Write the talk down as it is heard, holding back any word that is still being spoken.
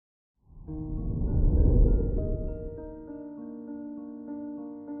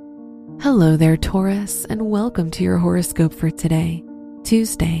Hello there, Taurus, and welcome to your horoscope for today,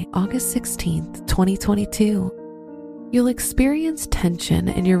 Tuesday, August 16th, 2022. You'll experience tension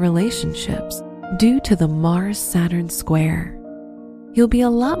in your relationships due to the Mars-Saturn square. You'll be a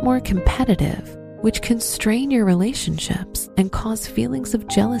lot more competitive, which can strain your relationships and cause feelings of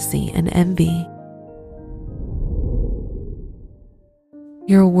jealousy and envy.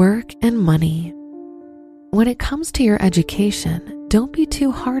 Your work and money. When it comes to your education, don't be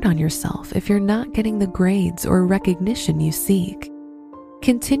too hard on yourself if you're not getting the grades or recognition you seek.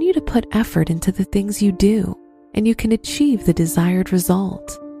 Continue to put effort into the things you do, and you can achieve the desired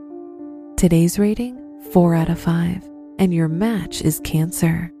result. Today's rating, 4 out of 5, and your match is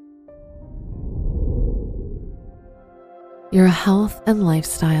Cancer. Your health and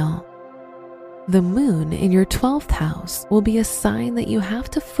lifestyle. The moon in your 12th house will be a sign that you have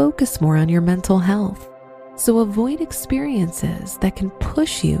to focus more on your mental health, so avoid experiences that can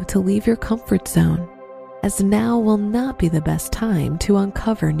push you to leave your comfort zone, as now will not be the best time to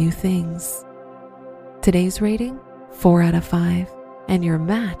uncover new things. Today's rating, 4 out of 5, and your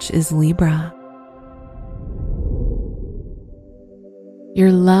match is Libra.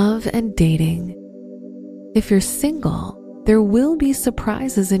 Your love and dating. If you're single, there will be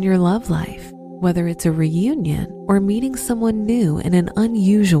surprises in your love life, whether it's a reunion or meeting someone new in an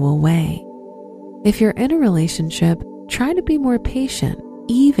unusual way. If you're in a relationship, try to be more patient,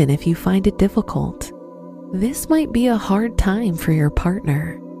 even if you find it difficult. This might be a hard time for your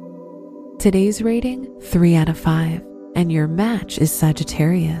partner. Today's rating, 3 out of 5, and your match is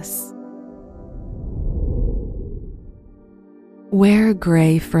Sagittarius. Wear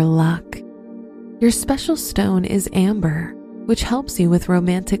gray for luck. Your special stone is amber, which helps you with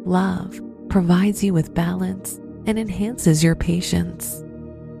romantic love, provides you with balance, and enhances your patience.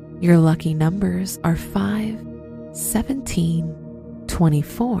 Your lucky numbers are 5, 17,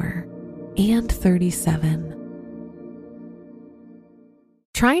 24, and 37.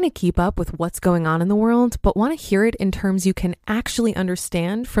 Trying to keep up with what's going on in the world, but want to hear it in terms you can actually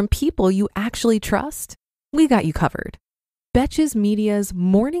understand from people you actually trust? We got you covered. Betches Media's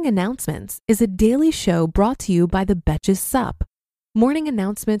Morning Announcements is a daily show brought to you by the Betches Sup. Morning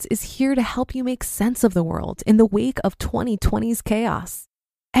Announcements is here to help you make sense of the world in the wake of 2020's chaos.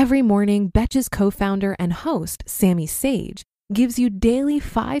 Every morning, Betches co-founder and host, Sammy Sage, gives you daily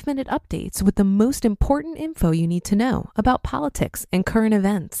 5-minute updates with the most important info you need to know about politics and current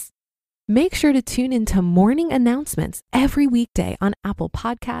events. Make sure to tune into Morning Announcements every weekday on Apple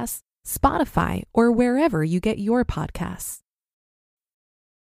Podcasts, Spotify, or wherever you get your podcasts.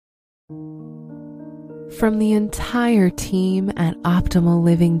 From the entire team at Optimal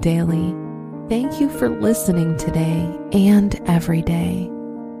Living Daily, thank you for listening today and every day.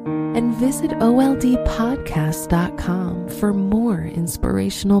 And visit oldpodcast.com for more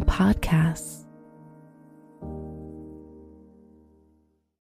inspirational podcasts.